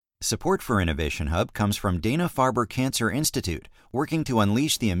Support for Innovation Hub comes from Dana-Farber Cancer Institute, working to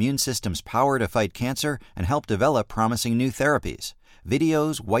unleash the immune system's power to fight cancer and help develop promising new therapies.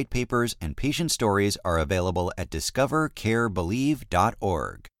 Videos, white papers, and patient stories are available at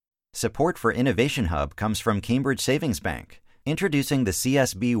discovercarebelieve.org. Support for Innovation Hub comes from Cambridge Savings Bank. Introducing the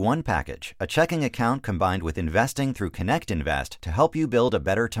CSB One package, a checking account combined with investing through Connect Invest to help you build a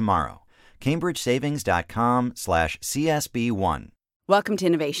better tomorrow. CambridgeSavings.com/CSB1. Welcome to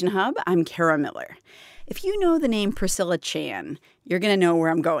Innovation Hub. I'm Kara Miller. If you know the name Priscilla Chan, you're going to know where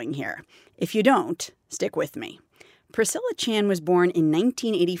I'm going here. If you don't, stick with me. Priscilla Chan was born in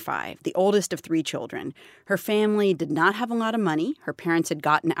 1985, the oldest of 3 children. Her family did not have a lot of money. Her parents had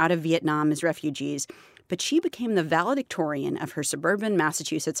gotten out of Vietnam as refugees, but she became the valedictorian of her suburban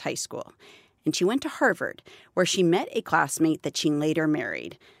Massachusetts high school. And she went to Harvard, where she met a classmate that she later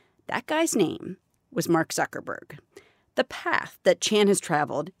married. That guy's name was Mark Zuckerberg. The path that Chan has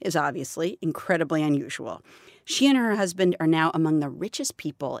traveled is obviously incredibly unusual. She and her husband are now among the richest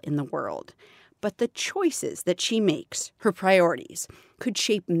people in the world. But the choices that she makes, her priorities, could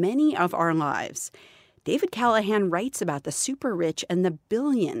shape many of our lives. David Callahan writes about the super rich and the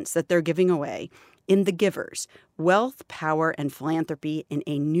billions that they're giving away in The Givers, Wealth, Power, and Philanthropy in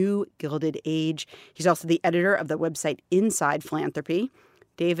a New Gilded Age. He's also the editor of the website Inside Philanthropy.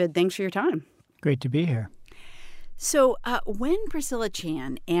 David, thanks for your time. Great to be here. So when Priscilla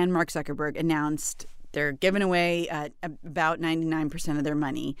Chan and Mark Zuckerberg announced they're giving away about 99% of their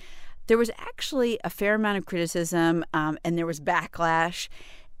money, there was actually a fair amount of criticism and there was backlash.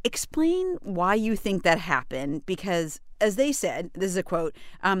 Explain why you think that happened, because as they said, this is a quote,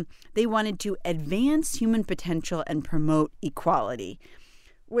 they wanted to advance human potential and promote equality,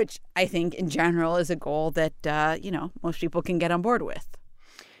 which I think in general is a goal that, most people can get on board with.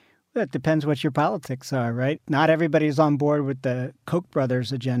 It depends what your politics are, right? Not everybody's on board with the Koch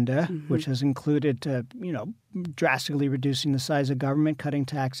brothers agenda, which has included, drastically reducing the size of government, cutting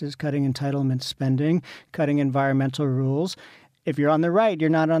taxes, cutting entitlement spending, cutting environmental rules. If you're on the right, you're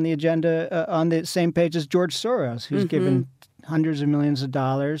not on the agenda on the same page as George Soros, who's given hundreds of millions of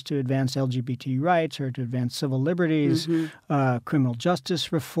dollars to advance LGBT rights or to advance civil liberties, criminal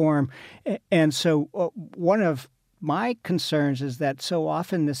justice reform. And so one of my concerns is that so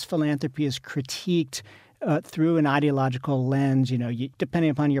often this philanthropy is critiqued through an ideological lens.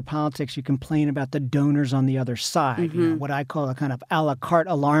 Depending upon your politics, you complain about the donors on the other side, what I call a kind of a la carte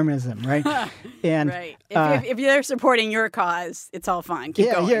alarmism, right? And right. If they're supporting your cause, it's all fine.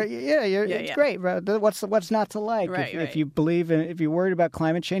 Keep going. It's great. Right? What's not to like? Right, if you believe in, if you're worried about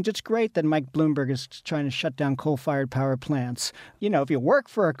climate change, it's great that Mike Bloomberg is trying to shut down coal-fired power plants. If you work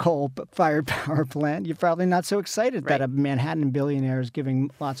for a coal-fired power plant, you're probably not so excited that a Manhattan billionaire is giving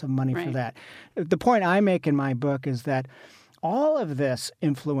lots of money for that. The point I make in my book is that all of this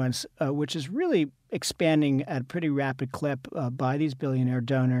influence, which is really expanding at a pretty rapid clip by these billionaire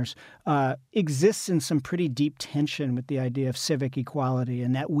donors, exists in some pretty deep tension with the idea of civic equality,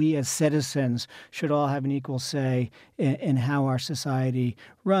 and that we as citizens should all have an equal say in how our society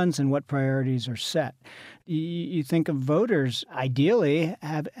runs and what priorities are set. You think of voters ideally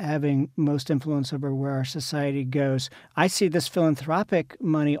having most influence over where our society goes. I see this philanthropic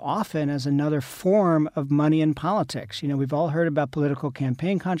money often as another form of money in politics. We've all heard about political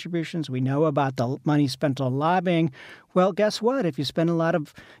campaign contributions. We know about the money spent on lobbying. Well, guess what? If you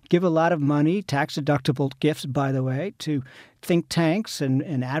give a lot of money, tax-deductible gifts, by the way, to think tanks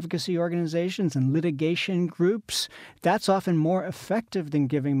and advocacy organizations and litigation groups, that's often more effective than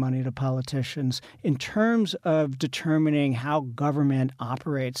giving money to politicians in terms of determining how government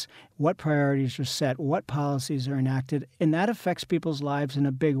operates, what priorities are set, what policies are enacted, and that affects people's lives in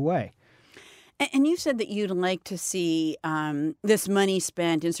a big way. And you said that you'd like to see this money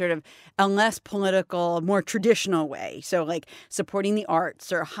spent in sort of a less political, more traditional way. So like supporting the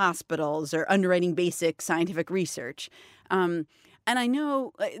arts or hospitals or underwriting basic scientific research. And I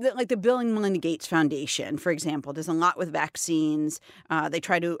know like the Bill and Melinda Gates Foundation, for example, does a lot with vaccines. They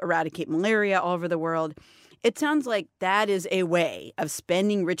try to eradicate malaria all over the world. It sounds like that is a way of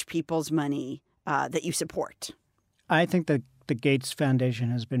spending rich people's money that you support. I think that the Gates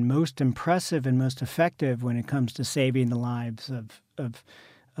Foundation has been most impressive and most effective when it comes to saving the lives of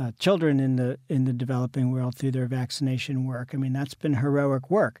children in the developing world through their vaccination work. I mean, that's been heroic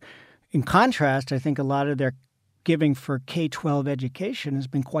work. In contrast, I think a lot of their giving for K-12 education has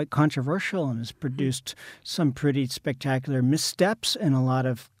been quite controversial and has produced some pretty spectacular missteps and a lot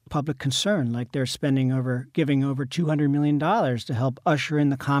of public concern, like they're giving over $200 million to help usher in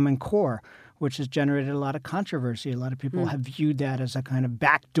the Common Core. which has generated a lot of controversy. A lot of people have viewed that as a kind of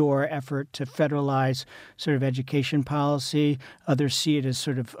backdoor effort to federalize sort of education policy. Others see it as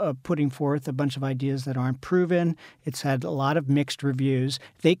sort of putting forth a bunch of ideas that aren't proven. It's had a lot of mixed reviews.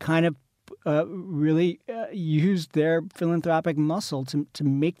 They kind of really used their philanthropic muscle to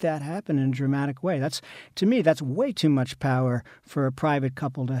make that happen in a dramatic way. To me, that's way too much power for a private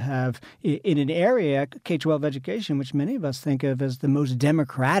couple to have in an area, K-12 education, which many of us think of as the most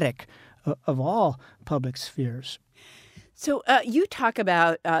democratic of all public spheres. So you talk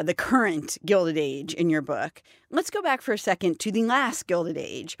about the current Gilded Age in your book. Let's go back for a second to the last Gilded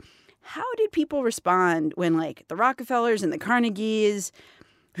Age. How did people respond when, like, the Rockefellers and the Carnegies,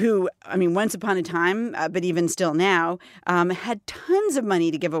 who, I mean, once upon a time, but even still now, had tons of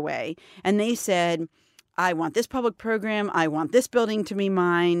money to give away. And they said, I want this public program. I want this building to be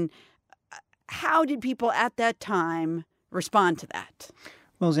mine. How did people at that time respond to that?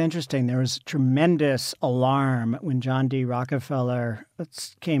 Well, it's interesting. There was tremendous alarm when John D. Rockefeller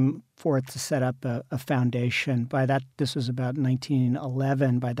came forth to set up a foundation. This was about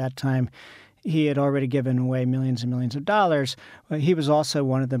 1911. By that time, he had already given away millions and millions of dollars. He was also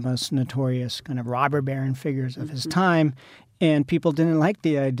one of the most notorious kind of robber baron figures of his time. And people didn't like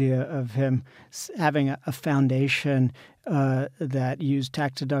the idea of him having a foundation that used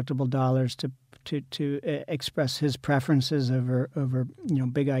tax-deductible dollars to express his preferences over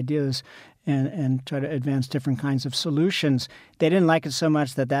big ideas and try to advance different kinds of solutions. They didn't like it so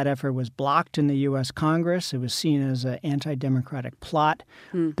much that effort was blocked in the U.S. Congress. It was seen as an anti-democratic plot.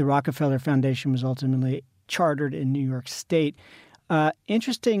 The Rockefeller Foundation was ultimately chartered in New York State.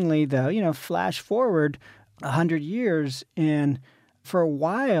 Interestingly, though, flash forward 100 years, and for a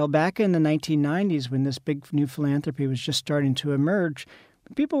while, back in the 1990s, when this big new philanthropy was just starting to emerge,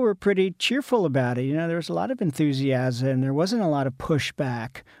 people were pretty cheerful about it. There was a lot of enthusiasm. There wasn't a lot of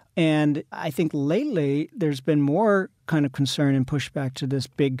pushback. And I think lately there's been more kind of concern and pushback to this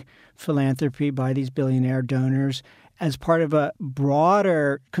big philanthropy by these billionaire donors as part of a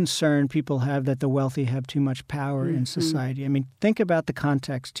broader concern people have that the wealthy have too much power in society. I mean, think about the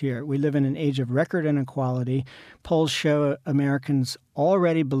context here. We live in an age of record inequality. Polls show Americans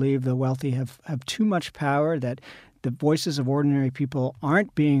already believe the wealthy have too much power, that the voices of ordinary people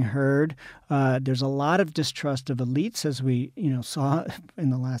aren't being heard. There's a lot of distrust of elites, as we saw in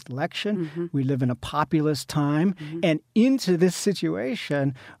the last election. We live in a populist time. And into this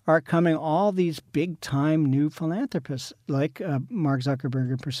situation are coming all these big-time new philanthropists like Mark Zuckerberg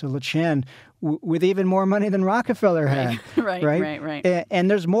and Priscilla Chan, with even more money than Rockefeller had. Right.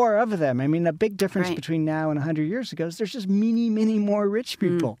 And there's more of them. I mean, the big difference between now and 100 years ago is there's just many more rich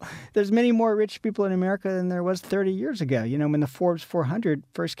people. There's many more rich people in America than there was 30 years ago. When the Forbes 400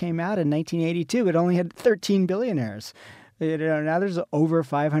 first came out in 1982, it only had 13 billionaires. Now there's over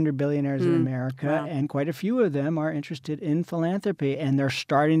 500 billionaires in America, and quite a few of them are interested in philanthropy, and they're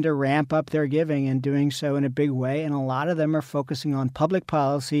starting to ramp up their giving and doing so in a big way. And a lot of them are focusing on public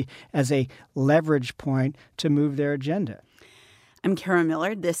policy as a leverage point to move their agenda. I'm Kara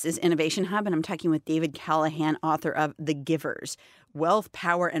Miller. This is Innovation Hub, and I'm talking with David Callahan, author of The Givers: Wealth,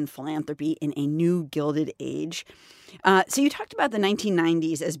 Power, and Philanthropy in a New Gilded Age. So you talked about the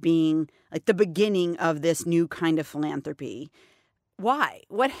 1990s as being like the beginning of this new kind of philanthropy. Why?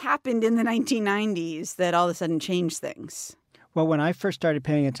 What happened in the 1990s that all of a sudden changed things? Well, when I first started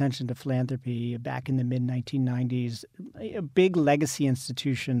paying attention to philanthropy back in the mid-1990s, big legacy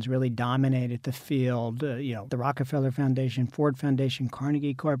institutions really dominated the field. The Rockefeller Foundation, Ford Foundation,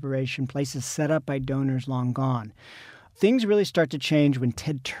 Carnegie Corporation, places set up by donors long gone. Things really start to change when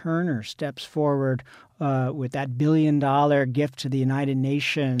Ted Turner steps forward with that $1 billion gift to the United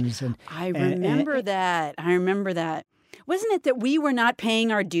Nations. I remember that. Wasn't it that we were not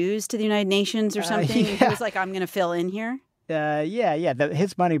paying our dues to the United Nations or something? He was like, I'm going to fill in here?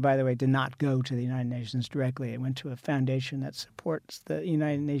 His money, by the way, did not go to the United Nations directly. It went to a foundation that supports the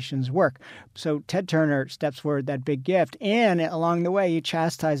United Nations work. So Ted Turner steps forward that big gift, and along the way, he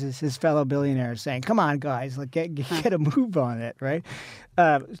chastises his fellow billionaires, saying, "Come on, guys, get a move on it." Right?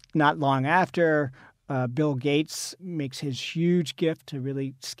 Not long after, Bill Gates makes his huge gift to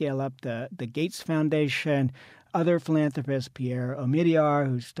really scale up the Gates Foundation. Other philanthropists, Pierre Omidyar,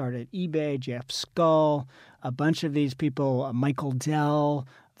 who started eBay, Jeff Skull, a bunch of these people, Michael Dell,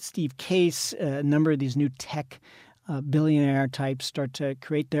 Steve Case, a number of these new tech billionaire types start to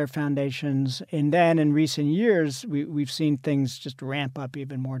create their foundations. And then in recent years, we've seen things just ramp up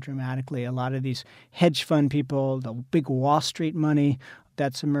even more dramatically. A lot of these hedge fund people, the big Wall Street money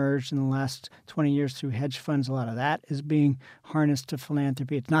that's emerged in the last 20 years through hedge funds, a lot of that is being harnessed to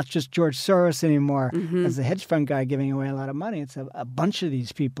philanthropy. It's not just George Soros anymore as the hedge fund guy giving away a lot of money. It's a bunch of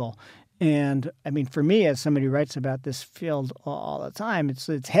these people. And I mean, for me, as somebody who writes about this field all the time, it's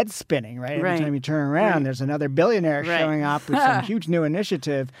head spinning, right? Every time you turn around, there's another billionaire showing up with some huge new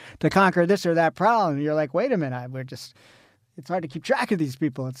initiative to conquer this or that problem. And you're like, wait a minute, it's hard to keep track of these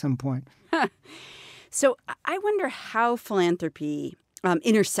people at some point. So I wonder how philanthropy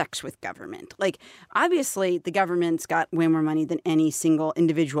intersects with government. Like, obviously, the government's got way more money than any single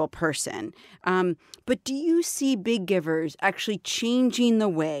individual person. But do you see big givers actually changing the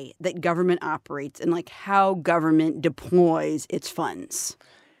way that government operates and like how government deploys its funds?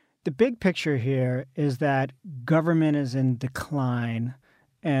 The big picture here is that government is in decline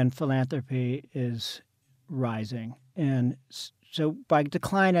and philanthropy is rising. And so by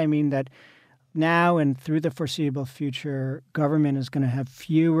decline, I mean that now and through the foreseeable future, government is going to have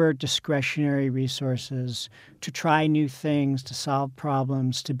fewer discretionary resources to try new things, to solve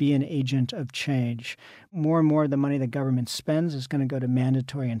problems, to be an agent of change. More and more of the money that government spends is going to go to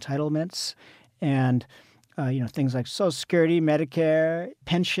mandatory entitlements and things like Social Security, Medicare,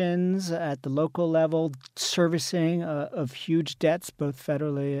 pensions at the local level, servicing of huge debts, both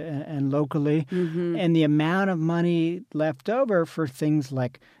federally and locally, and the amount of money left over for things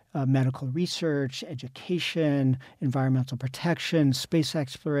like medical research, education, environmental protection, space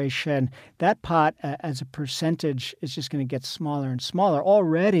exploration. That pot, as a percentage, is just going to get smaller and smaller.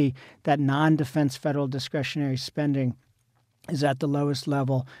 Already, that non-defense federal discretionary spending is at the lowest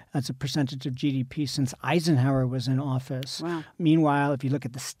level as a percentage of GDP since Eisenhower was in office. Wow. Meanwhile, if you look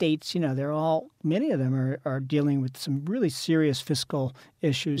at the states, many of them are dealing with some really serious fiscal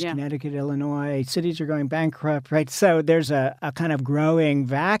issues. Yeah. Connecticut, Illinois, cities are going bankrupt, right? So there's a kind of growing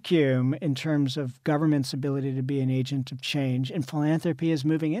vacuum in terms of government's ability to be an agent of change. And philanthropy is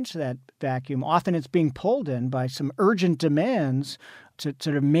moving into that vacuum. Often it's being pulled in by some urgent demands to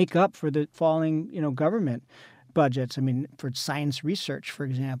sort of make up for the falling, government budgets. I mean, for science research, for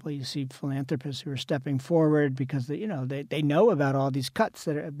example, you see philanthropists who are stepping forward because they know about all these cuts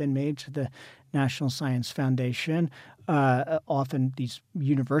that have been made to the National Science Foundation. Often these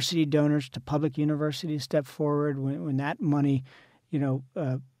university donors to public universities step forward when that money,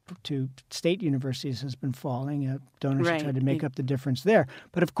 to state universities has been falling. Donors have tried to make up the difference there.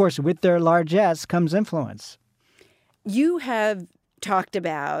 But of course, with their largesse comes influence. You have talked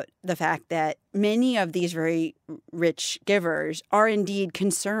about the fact that many of these very rich givers are indeed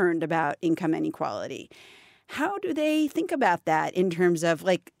concerned about income inequality. How do they think about that in terms of,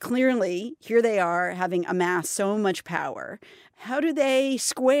 like, clearly here they are having amassed so much power. How do they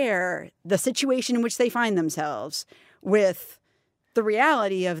square the situation in which they find themselves with the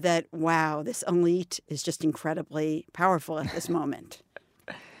reality of that, wow, this elite is just incredibly powerful at this moment?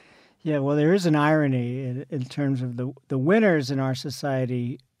 Yeah, well, there is an irony in terms of the winners in our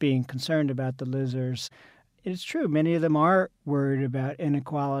society being concerned about the losers. It's true. Many of them are worried about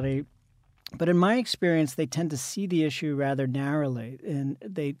inequality. But in my experience, they tend to see the issue rather narrowly, and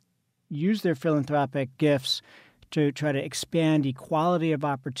they use their philanthropic gifts to try to expand equality of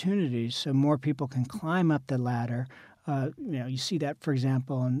opportunities so more people can climb up the ladder. You see that, for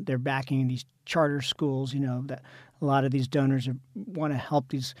example, and they're backing these charter schools, that a lot of these donors want to help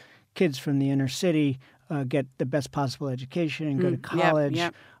these kids from the inner city get the best possible education and go to college.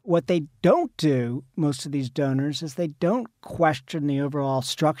 Yep. What they don't do, most of these donors, is they don't question the overall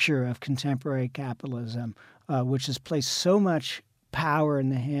structure of contemporary capitalism, which has placed so much power in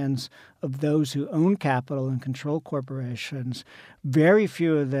the hands of those who own capital and control corporations. Very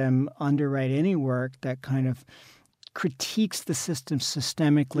few of them underwrite any work that kind of critiques the system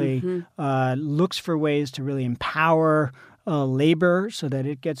systemically, looks for ways to really empower labor so that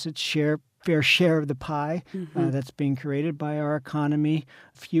it gets its fair share of the pie that's being created by our economy.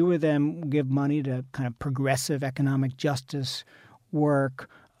 Few of them give money to kind of progressive economic justice work.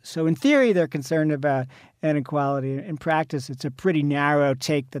 So in theory, they're concerned about inequality. In practice, it's a pretty narrow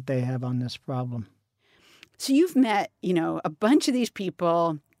take that they have on this problem. So you've met, a bunch of these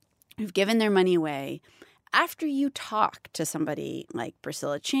people who've given their money away. After you talk to somebody like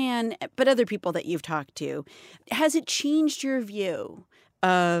Priscilla Chan, but other people that you've talked to, has it changed your view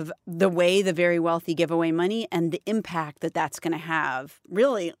of the way the very wealthy give away money and the impact that that's going to have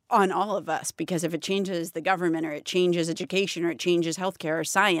really on all of us? Because if it changes the government or it changes education or it changes healthcare or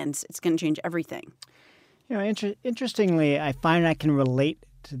science, it's going to change everything. Interestingly, I find I can relate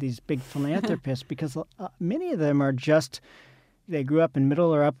to these big philanthropists because many of them are they grew up in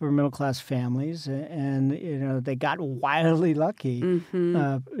middle or upper middle class families, and they got wildly lucky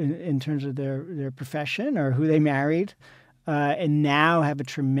in terms of their profession or who they married, and now have a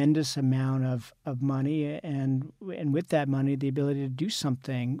tremendous amount of money, and with that money, the ability to do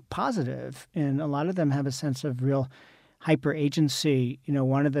something positive. And a lot of them have a sense of real hyper agency.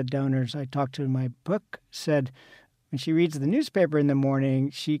 One of the donors I talked to in my book said when she reads the newspaper in the morning,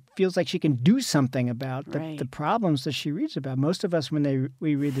 she feels like she can do something about the problems that she reads about. Most of us, when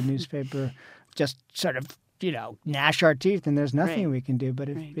we read the newspaper, just sort of, gnash our teeth and there's nothing we can do. But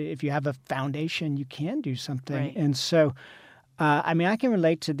if you have a foundation, you can do something. Right. And so, I can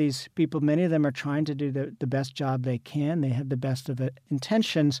relate to these people. Many of them are trying to do the best job they can. They have the best of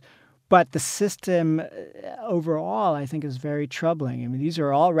intentions. But the system overall, I think, is very troubling. I mean, these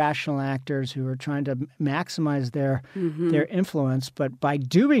are all rational actors who are trying to maximize their influence. But by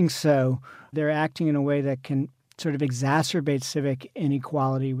doing so, they're acting in a way that can sort of exacerbate civic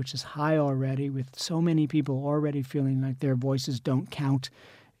inequality, which is high already, with so many people already feeling like their voices don't count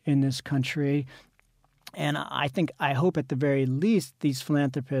in this country. And I hope at the very least these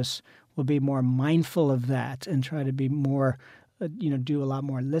philanthropists will be more mindful of that and try to be more do a lot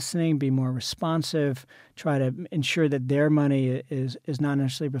more listening, be more responsive, try to ensure that their money is not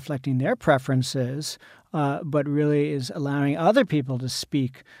necessarily reflecting their preferences, but really is allowing other people to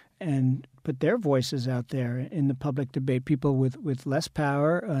speak and put their voices out there in the public debate, people with less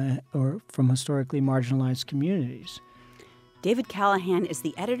power or from historically marginalized communities. David Callahan is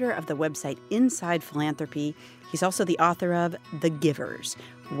the editor of the website Inside Philanthropy. He's also the author of The Givers,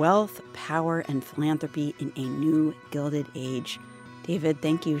 Wealth, Power, and Philanthropy in a New Gilded Age. David,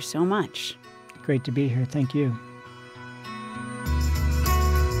 thank you so much. Great to be here. Thank you.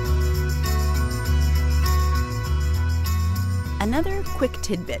 Another quick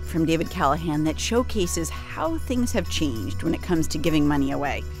tidbit from David Callahan that showcases how things have changed when it comes to giving money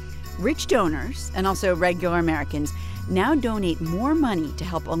away. Rich donors, and also regular Americans, now donate more money to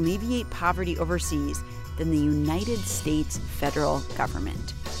help alleviate poverty overseas than the United States federal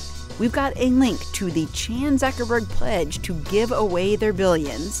government. We've got a link to the Chan Zuckerberg pledge to give away their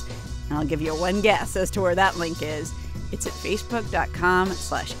billions. And I'll give you one guess as to where that link is. It's at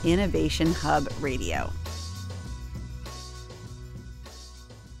facebook.com/innovationhubradio.